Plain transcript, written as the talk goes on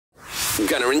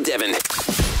Gunner and Devin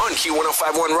on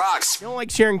Q1051 Rocks. I don't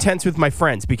like sharing tents with my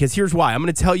friends because here's why. I'm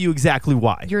going to tell you exactly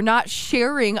why. You're not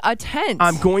sharing a tent.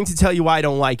 I'm going to tell you why I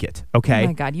don't like it, okay? Oh,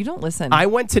 my God. You don't listen. I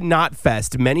went to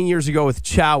Knotfest many years ago with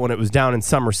Chow when it was down in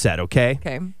Somerset, okay?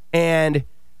 Okay. And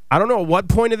I don't know at what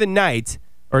point of the night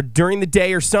or during the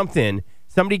day or something,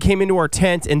 somebody came into our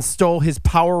tent and stole his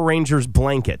Power Rangers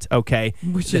blanket, okay?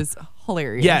 Which is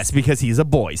hilarious. Yes, because he's a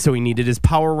boy, so he needed his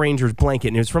Power Rangers blanket.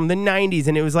 And it was from the 90s,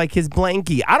 and it was like his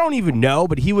blankie. I don't even know,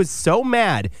 but he was so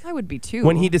mad I would be too.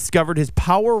 when he discovered his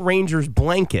Power Rangers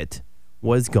blanket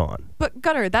was gone. But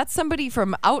Gunner, that's somebody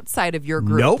from outside of your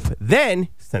group. Nope. Then,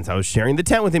 since I was sharing the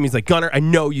tent with him, he's like, Gunner, I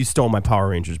know you stole my Power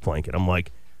Rangers blanket. I'm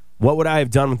like, what would I have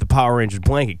done with the Power Rangers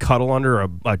blanket? Cuddle under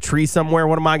a tree somewhere?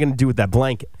 What am I going to do with that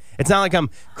blanket? It's not like I'm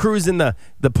cruising the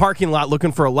parking lot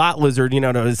looking for a lot lizard,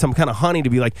 some kind of honey to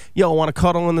be like, yo, want to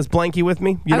cuddle in this blankie with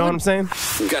me? You know what I'm saying?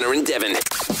 Gunner and Devin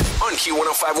on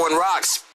Q1051 Rocks.